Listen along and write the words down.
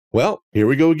Well, here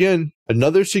we go again.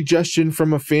 Another suggestion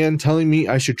from a fan telling me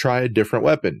I should try a different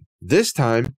weapon. This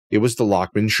time, it was the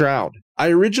Lockman Shroud. I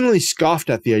originally scoffed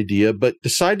at the idea, but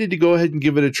decided to go ahead and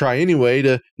give it a try anyway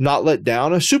to not let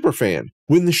down a superfan.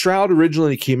 When the Shroud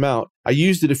originally came out, I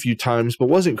used it a few times, but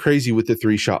wasn't crazy with the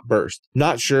 3-shot burst.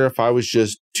 Not sure if I was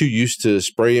just too used to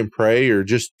spray and pray or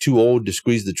just too old to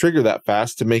squeeze the trigger that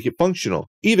fast to make it functional.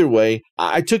 Either way,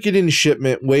 I took it into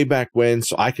shipment way back when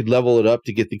so I could level it up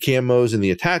to get the camos and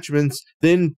the attachments,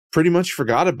 then pretty much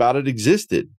forgot about it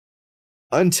existed.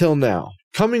 Until now.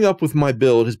 Coming up with my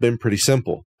build has been pretty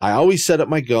simple. I always set up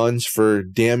my guns for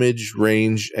damage,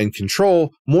 range, and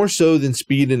control more so than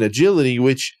speed and agility,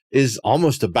 which is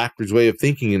almost a backwards way of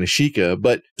thinking in a Sheikah,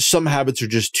 but some habits are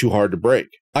just too hard to break.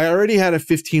 I already had a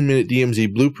 15-minute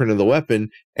DMZ blueprint of the weapon,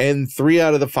 and 3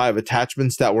 out of the 5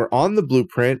 attachments that were on the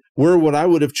blueprint were what I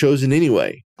would have chosen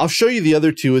anyway. I'll show you the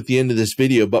other 2 at the end of this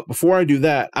video, but before I do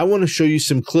that, I want to show you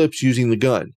some clips using the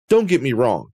gun. Don't get me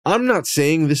wrong, I'm not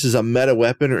saying this is a meta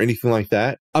weapon or anything like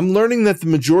that. I'm learning that the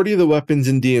majority of the weapons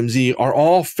in DMZ are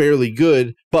all fairly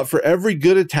good, but for every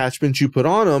good attachment you put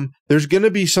on them, there's going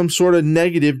to be some sort of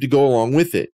negative to go along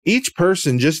with it. Each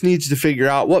person just needs to figure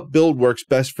out what build works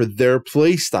best for their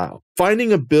playstyle.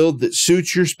 Finding a build that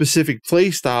suits your specific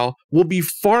playstyle will be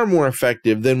far more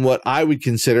effective than what I would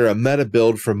consider a meta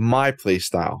build for my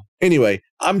playstyle. Anyway,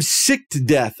 I'm sick to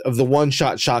death of the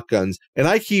one-shot shotguns, and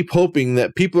I keep hoping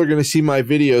that people are going to see my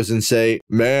videos and say,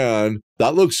 man,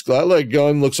 that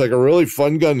gun looks like a really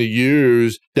fun gun to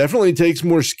use. Definitely takes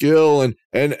more skill, and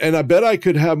I bet I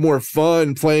could have more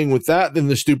fun playing with that than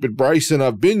the stupid Bryson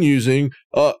I've been using.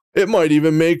 It might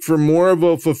even make for more of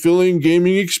a fulfilling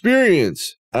gaming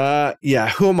experience. Yeah,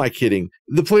 who am I kidding?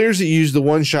 The players that use the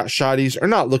one-shot shotties are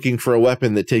not looking for a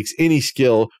weapon that takes any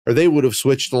skill, or they would have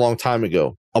switched a long time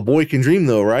ago. A boy can dream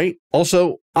though, right?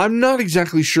 Also, I'm not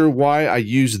exactly sure why I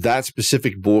used that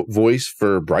specific voice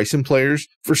for Bryson players.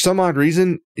 For some odd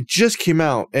reason, it just came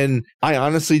out, and I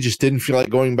honestly just didn't feel like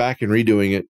going back and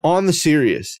redoing it. On the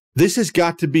serious, this has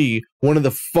got to be one of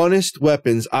the funnest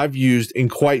weapons I've used in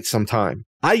quite some time.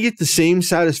 I get the same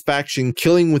satisfaction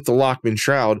killing with the Lockman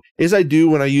Shroud as I do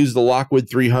when I use the Lockwood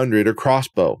 300 or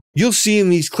crossbow. You'll see in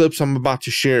these clips I'm about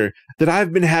to share that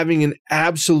I've been having an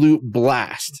absolute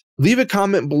blast. Leave a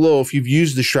comment below if you've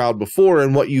used the Shroud before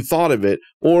and what you thought of it,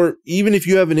 or even if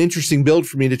you have an interesting build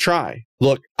for me to try.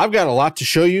 Look, I've got a lot to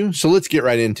show you, so let's get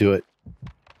right into it.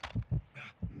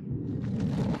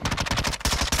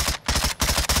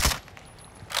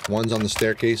 One's on the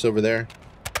staircase over there.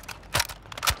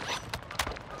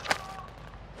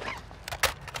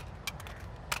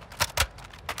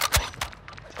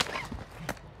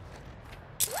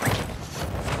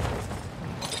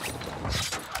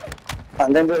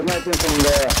 And then there's nothing from the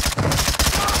left.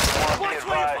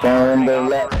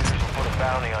 Put a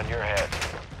bounty on your head.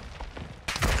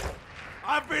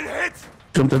 I've been hit!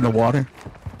 Jumped in the water.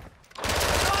 Taking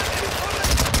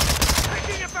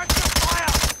effective fire!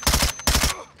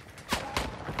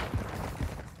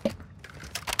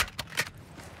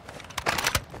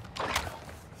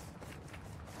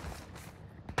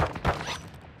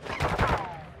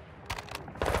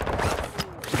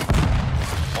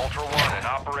 Ultra One, an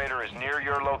operator is near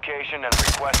your location and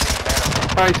requesting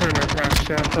medical. I turned my crash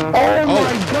shaft off. Oh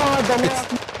my god,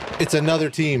 the It's another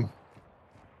team.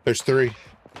 There's 3.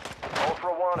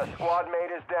 Ultra One, a squad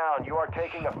mate is down. You are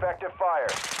taking effective fire.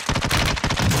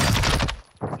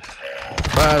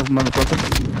 Motherfucker.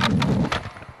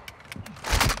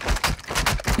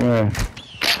 Yeah.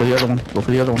 For the other one. Go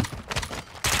for the other one.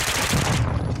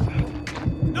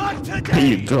 Not There today!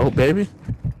 you go, baby.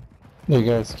 Hey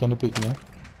guys, can you pick me up?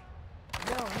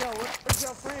 No, what's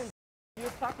your friend? You're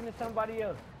talking to somebody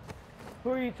else. Who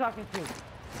are you talking to?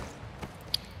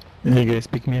 Hey guys,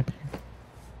 pick me up.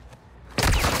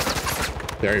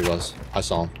 There he was. I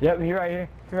saw him. Yep, he right here.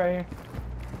 He right here.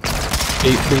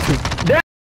 Hey. Down!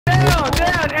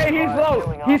 Hey, he's low!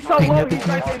 He's so low, he's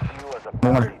right there. You as a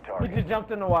priority He target. just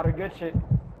jumped in the water. Good shit.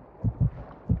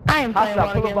 I am playing Hostile,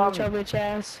 one pull again up with on your me. bitch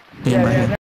ass. Yeah,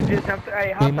 that just jumped.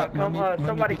 Hey, hostile, ma- come, mommy,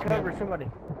 somebody pick me cover up. somebody.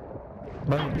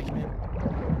 Mommy, pick me up.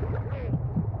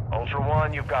 Ultra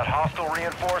One, you've got hostile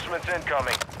reinforcements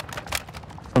incoming.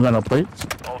 I'm gonna plates.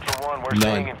 Ultra One, we're None.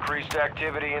 seeing increased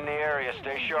activity in the area.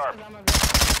 Stay sharp.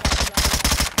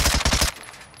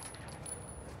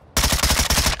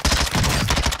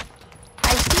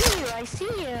 I see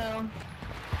you.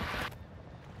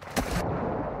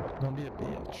 Don't be a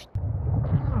bitch.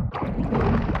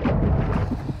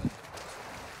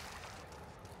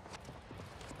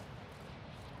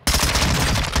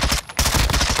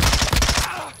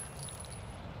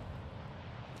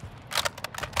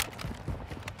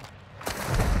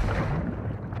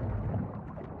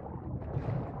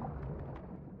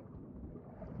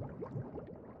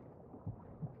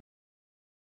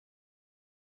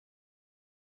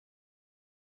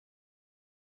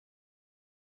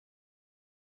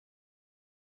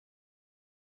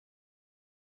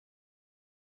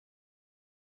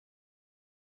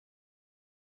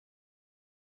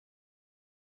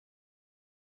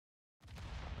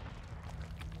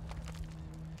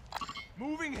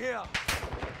 Moving here.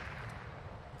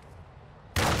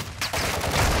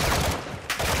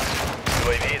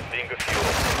 UAV is being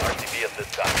refueled. RTB at this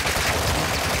time.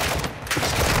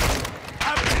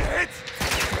 I've been hit.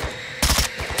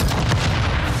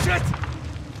 Shit.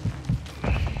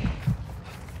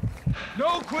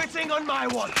 No quitting on my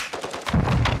watch.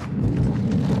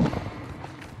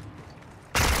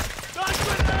 Stun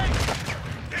grenade.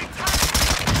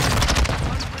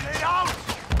 Stun grenade out.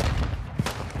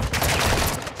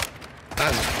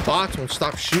 That bots won't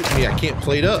stop shooting me. I can't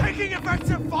plate up. Taking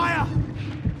effective fire.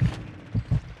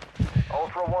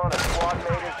 Ultra One, a squad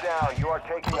mate is down. You are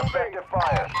taking effective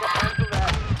fire. Handle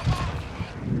that.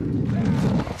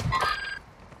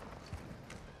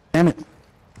 Damn it.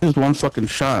 Just one fucking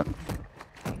shot.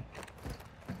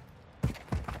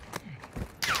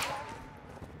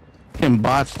 Getting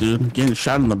bots, dude. Getting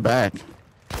shot in the back.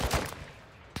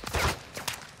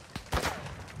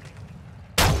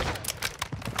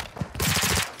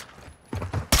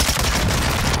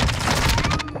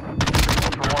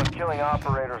 Ultra One, killing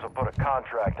operators will put a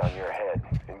contract on your head.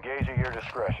 Engage at your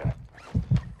discretion.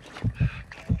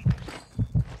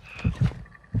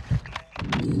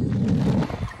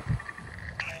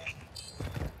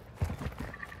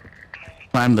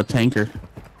 Climb the tanker.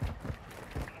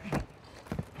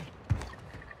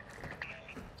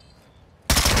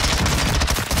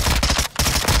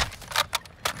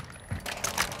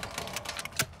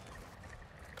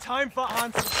 Time for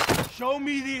answers. Show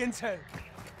me the intel.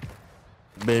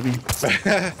 Baby.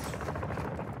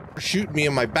 Shooting me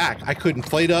in my back. I couldn't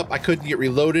plate up. I couldn't get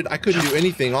reloaded. I couldn't do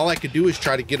anything. All I could do is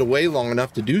try to get away long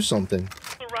enough to do something.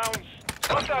 Rounds.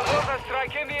 Hostile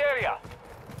strike in the area.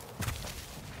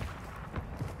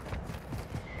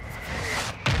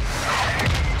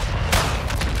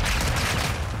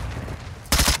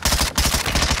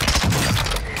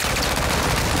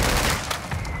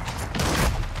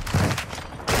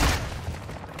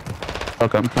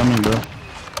 Fuck, I'm coming, bro.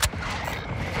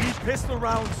 These pistol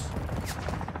rounds.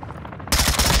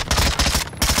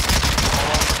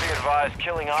 Be advised,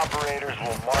 killing operators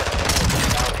will mark them as a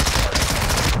bounty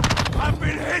target. I've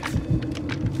been hit.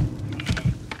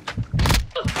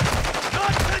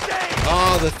 Not today.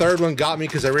 Oh, the third one got me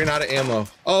because I ran out of ammo.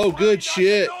 Oh, good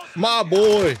shit. My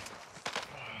boy.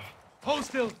 Hold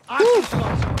still.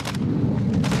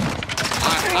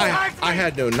 I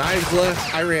had no knives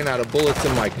left. I ran out of bullets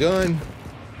in my gun.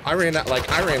 I ran out of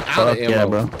Fuck ammo. yeah,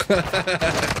 bro.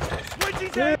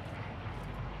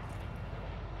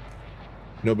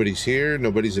 Nobody's here.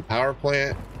 Nobody's at power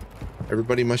plant.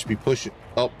 Everybody must be pushing.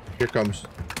 Oh, here comes.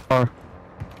 Car.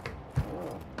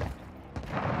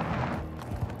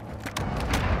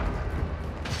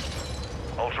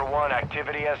 Ultra One,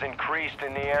 activity has increased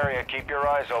in the area. Keep your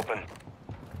eyes open.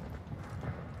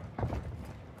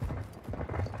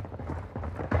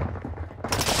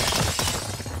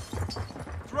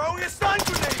 Throwing a stun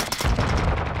grenade.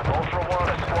 Ultra One,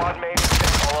 a squad mate is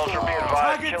down. Ultra, be advised,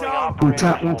 Target killing down. operators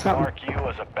One will tap. mark you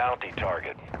as a bounty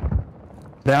target.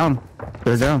 Down.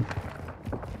 They're down.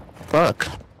 Fuck.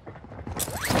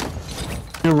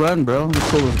 You run, bro. You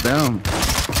pull us down.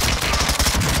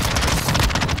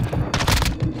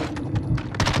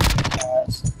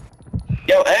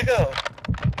 Yo, Echo.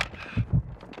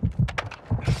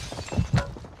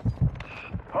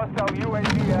 Hostile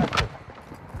UAV active.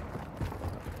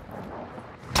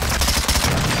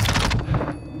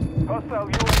 Hostile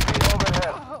UAV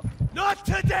overhead. Not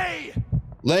today.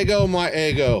 Lego my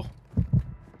ego.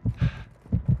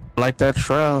 Like that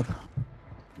shroud.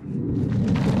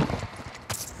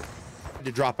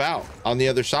 To drop out on the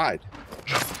other side.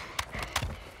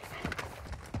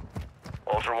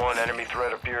 Ultra One, enemy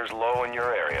threat appears low in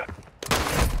your area.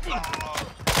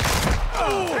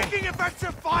 Taking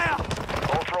effective fire.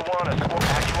 Ultra One,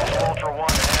 actual Ultra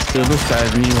One. Dude, this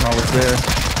guy's me when I was there.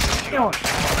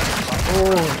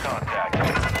 Contact.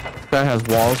 This guy has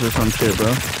walls or some shit,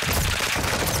 bro.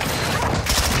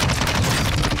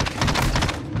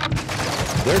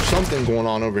 There's something going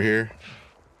on over here.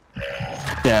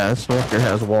 Yeah, this fucker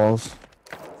has walls.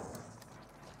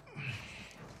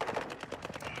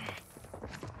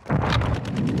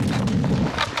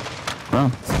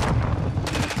 Oh.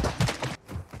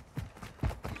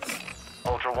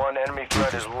 Ultra One, enemy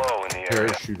threat is low in the area.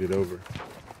 Parachute it over.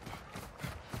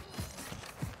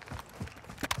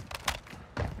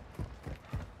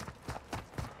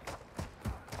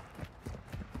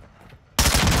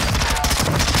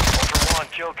 Ultra One,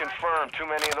 kill confirmed. Too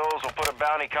many of those will put a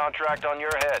bounty contract on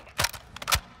your head.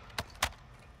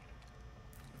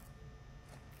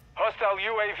 Hostile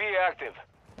UAV active.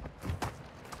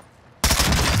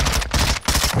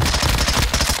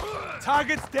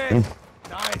 Target's dead.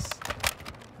 Nice.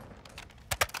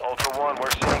 Ultra One,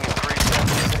 we're seeing increased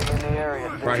activity in the area.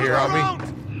 Right here on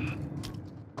me.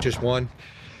 Just one.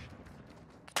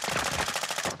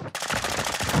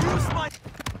 Use my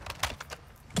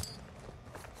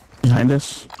Behind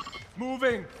us.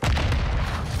 moving.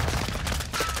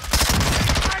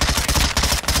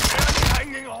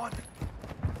 Hanging on.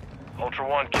 Ultra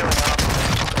One, killing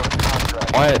operators.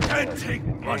 Quiet. Can't take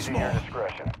much Using your more.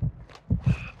 discretion.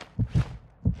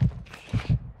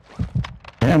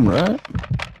 Damn, right?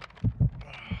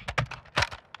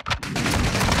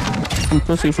 I'm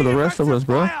pussy for the rest of us,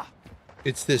 bro. Fire.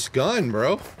 It's this gun,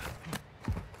 bro.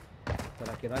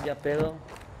 Para que no haya pedo,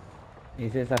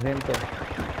 dice sargento.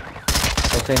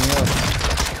 Oh,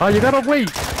 señor. Oh, you gotta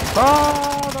wait.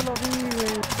 Oh, no lo vi,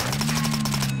 güey.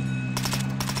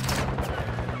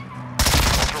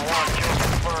 Ultra One, kill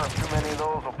confirmed. Too many of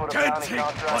those will put a Can't bounty take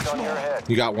contract much on your more. head.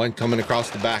 You got one coming across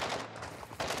the back.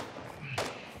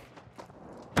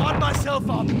 Got myself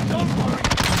up. Don't worry.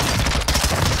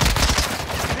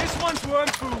 This one's worm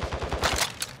food.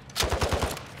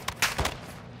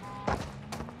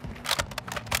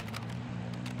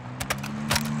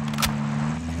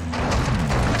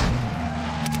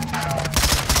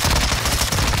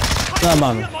 No,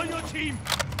 mano. I'm on your team.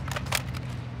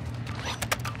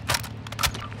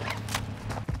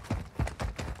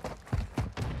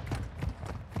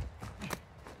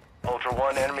 Ultra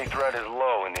One, enemy threat is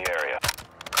low in the area.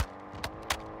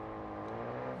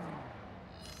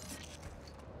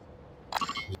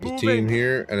 There's a team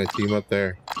here and a team up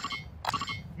there.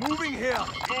 Moving here.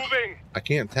 Moving. I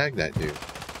can't tag that dude.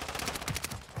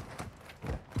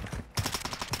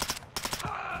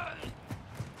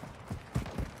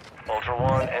 Ultra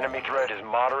One, enemy threat is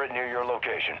moderate near your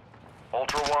location.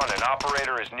 Ultra One, an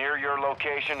operator is near your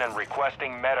location and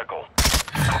requesting medical.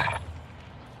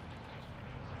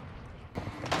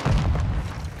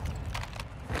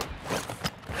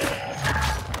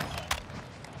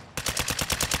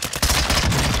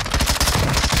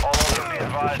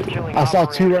 I saw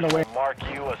two run away. Mark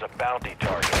you as a bounty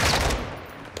target.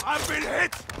 I've been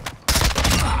hit.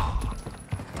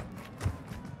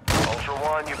 Ultra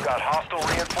One, you've got hostile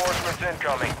reinforcements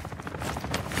incoming.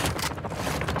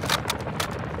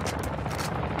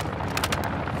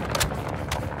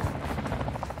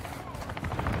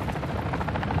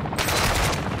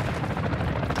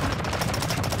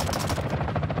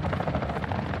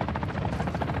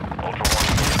 Ultra One,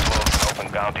 you close an open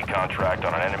bounty contract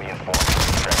on an enemy informant.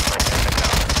 Transferring him to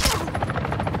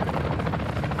now.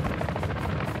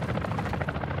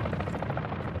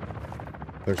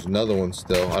 There's another one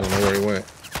still. I don't know where he went.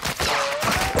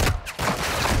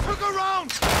 Took a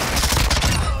round.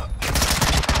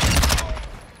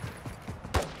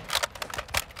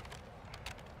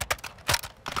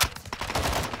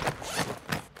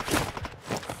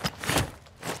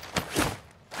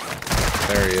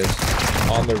 There he is.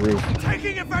 On the roof.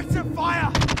 Taking effective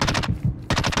fire.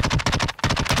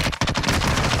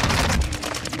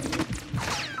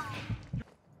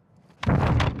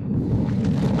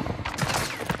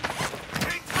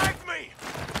 He tagged me.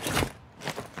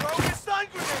 Throwing a stun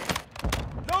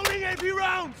grenade. Loading AP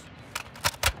rounds.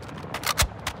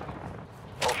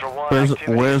 Ultra One, Where's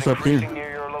activity is up here? increasing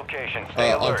near your location.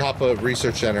 Stay On alert. top of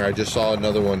Research Center, I just saw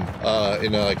another one.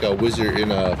 In a, like a wizard,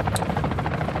 in a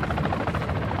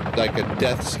like a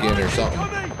death skin or something.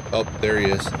 Coming. Oh, there he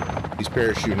is. He's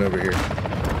parachuting over here.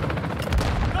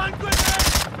 Stun grenade.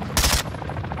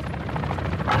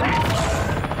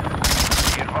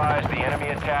 Be advised, the enemy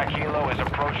attack helo is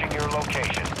approaching your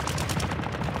location.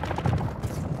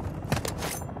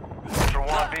 Ultra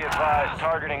One, be advised,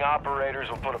 targeting operators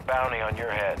will put a bounty on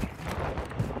your head.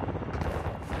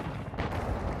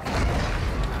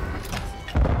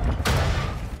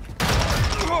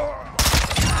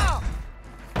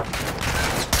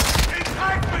 He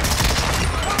tagged me.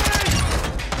 Coming.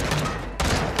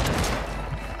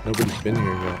 Nobody's been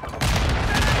here yet.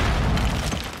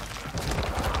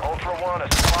 Ultra One, a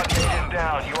squad mate is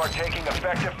down. You are taking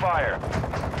effective fire.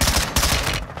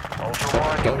 Ultra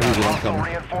One, Don't you've use it, I'm got hostile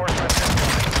coming. reinforcements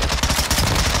incoming.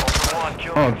 Ultra One,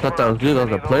 kill Oh, I thought that was you. That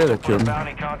was a player that killed me.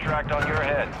 bounty contract on your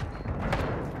head.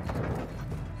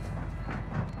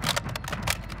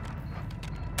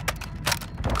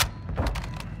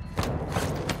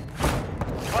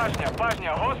 Bashня,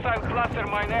 hostile cluster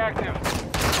mine active.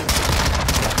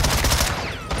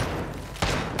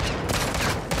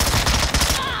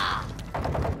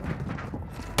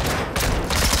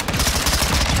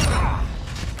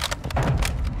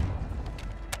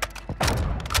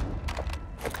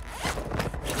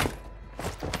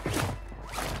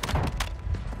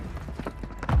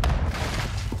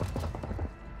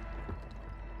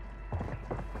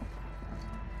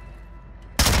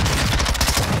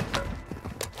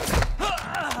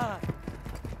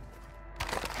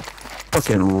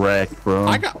 fucking wrecked, bro.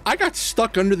 I got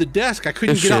stuck under the desk. I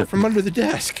couldn't Good get out shit. from under the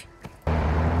desk.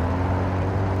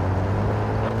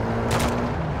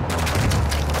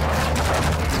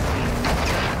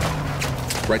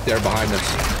 Right there behind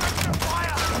us.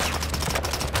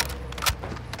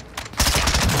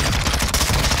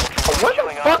 What the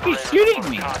fuck is shooting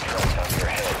me?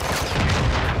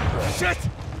 Shit!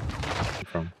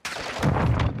 From.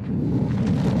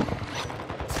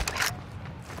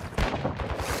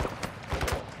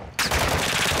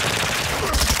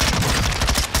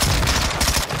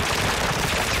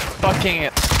 Fucking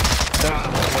it.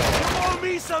 Throw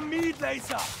me some meat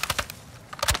laser!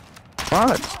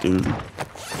 What, dude?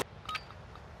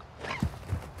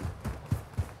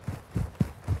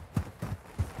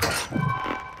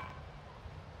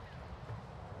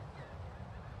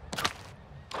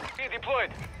 Be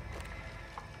deployed.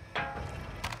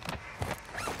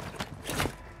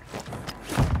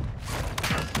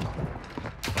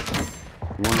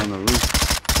 One on the roof.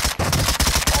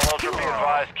 All Ultra, be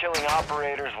advised, killing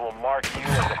operators will mark you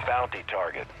as a bounty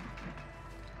target.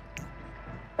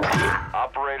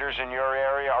 Operators in your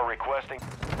area are requesting...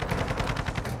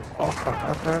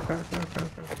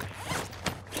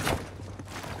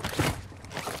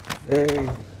 Hey,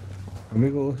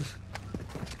 amigos.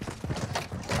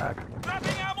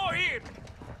 Dropping ammo here!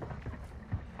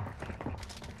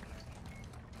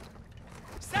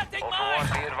 Setting Ultra mine!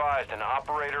 One, be advised, an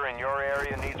operator in your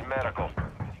area needs medical.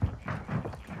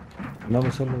 No me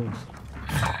saludos.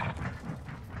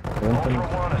 Ultra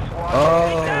One, a squad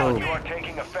is down. You are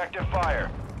taking effective fire.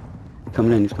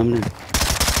 Coming in, he's coming in. Ultra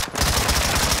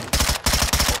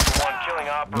One, killing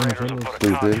operators will put a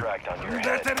Stupid. contract on your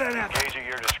head. Engage at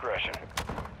your discretion.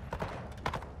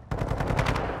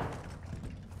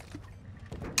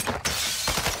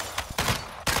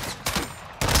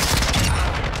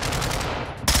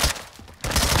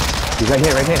 He's right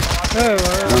here, right here.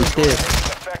 One stairs.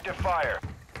 Effective fire.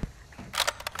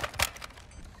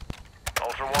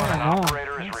 Ultra One, an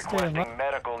operator is requesting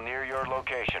medical near your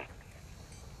location.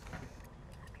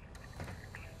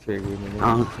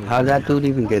 How'd that dude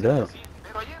even get up?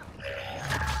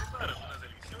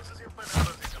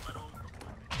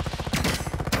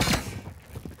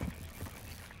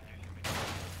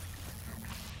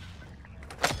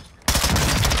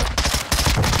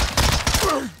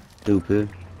 Stupid.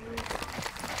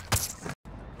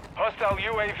 Hostile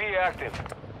UAV active.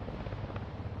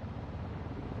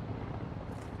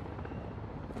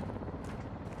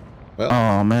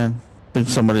 Oh man, I think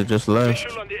somebody just left.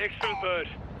 On the exfil bird.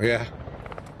 Yeah.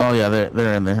 Oh yeah,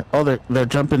 they're in there. Oh, they're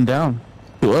jumping down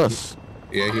to us.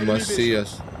 Yeah, he must see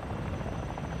us.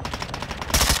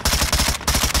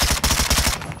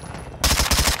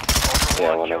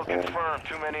 Ultra One, kill confirmed.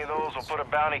 Too many of those will put a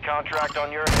bounty contract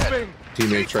on your head.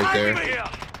 Teammates right there.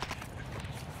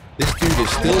 This dude is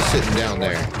still sitting down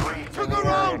there.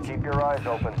 Keep your eyes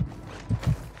open.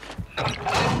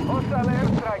 Hostile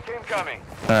airstrike incoming.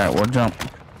 All right, we'll jump.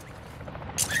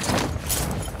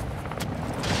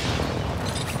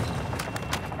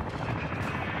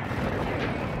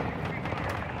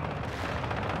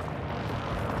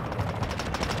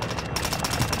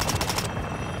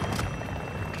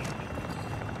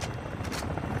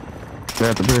 They're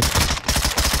at the bridge.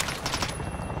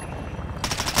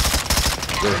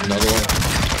 There's another one.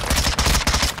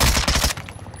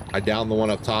 I downed the one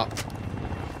up top.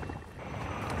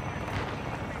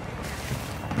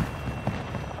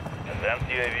 Advanced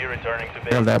UAV returning to They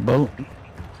base. have that boat.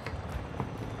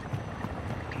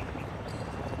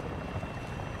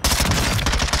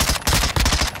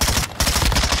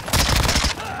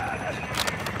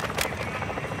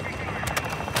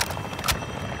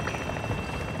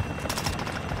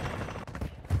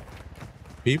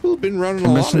 People have been running a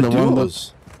lot Missing of the one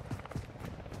duos.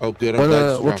 Oh, good. I'm glad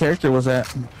it's What dropped. character was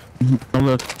that? Oh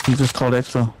look, he just called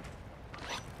extra.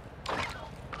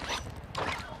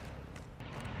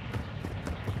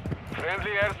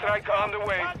 Friendly airstrike on the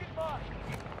way.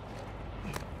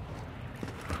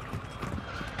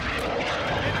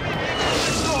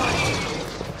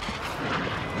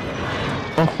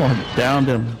 Oh, I downed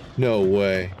him. No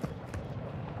way.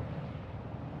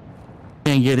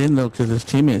 Can't get in though because his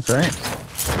teammates, right?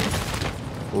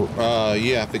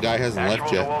 Yeah, if the guy hasn't Actual left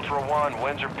to yet. Ultra One,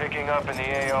 winds are picking up in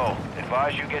the AO.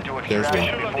 Advise you get to There's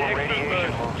extraction one. before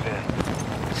radiation moves in.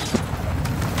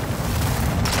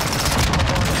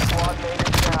 Squad mate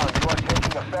is down. You are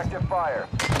taking effective fire.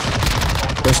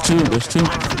 There's two.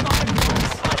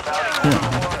 Yeah.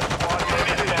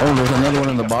 Oh, there's another one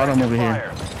in the bottom over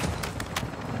here.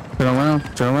 Turn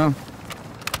around.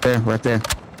 There, right there.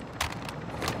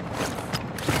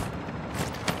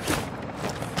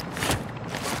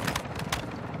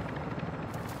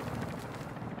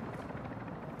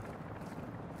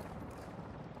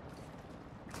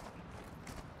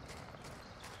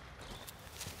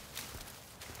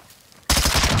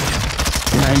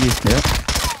 Behind you, yep.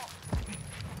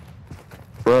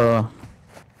 Bro,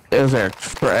 those are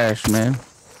trash, man.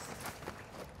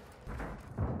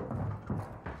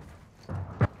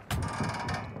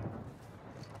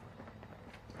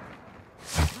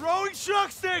 Throwing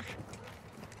shock stick!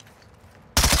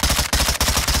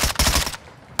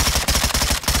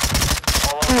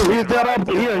 Leave that up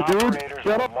here, dude.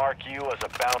 Shut up. Mark you as a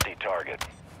bounty target.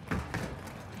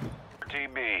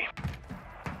 TB.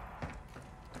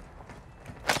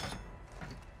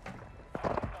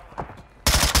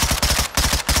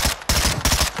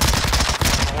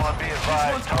 One, be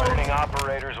advised, targeting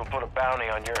operators will put a bounty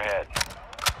on your head.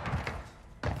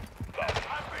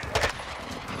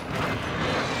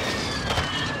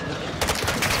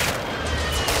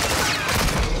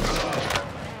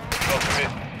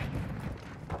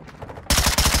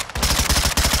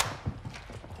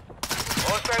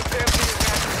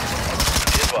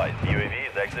 UAV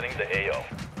is exiting the AO.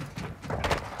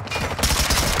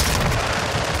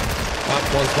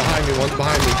 One's behind me, one's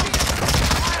behind me.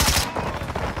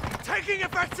 Taking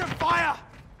effective fire!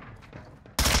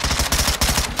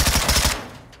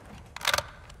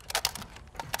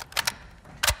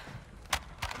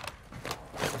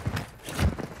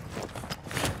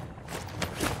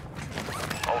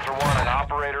 Ultra One, an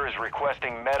operator is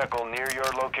requesting medical near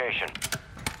your location.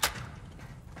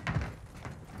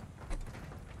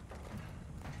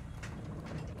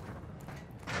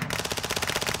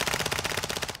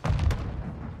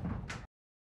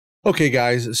 Okay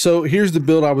guys, so here's the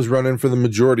build I was running for the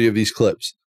majority of these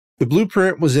clips. The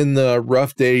blueprint was in the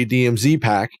Rough Day DMZ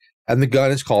pack, and the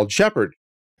gun is called Shepherd.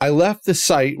 I left the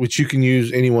sight, which you can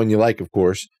use any one you like, of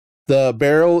course. The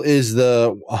barrel is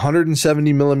the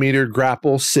 170mm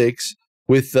grapple 6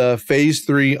 with the phase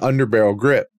 3 underbarrel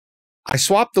grip. I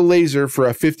swapped the laser for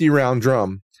a 50-round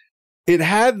drum. It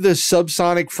had the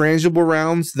subsonic frangible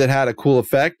rounds that had a cool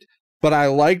effect, but I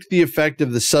liked the effect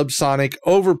of the subsonic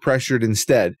overpressured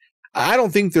instead. I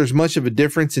don't think there's much of a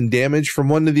difference in damage from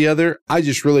one to the other. I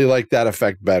just really like that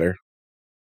effect better.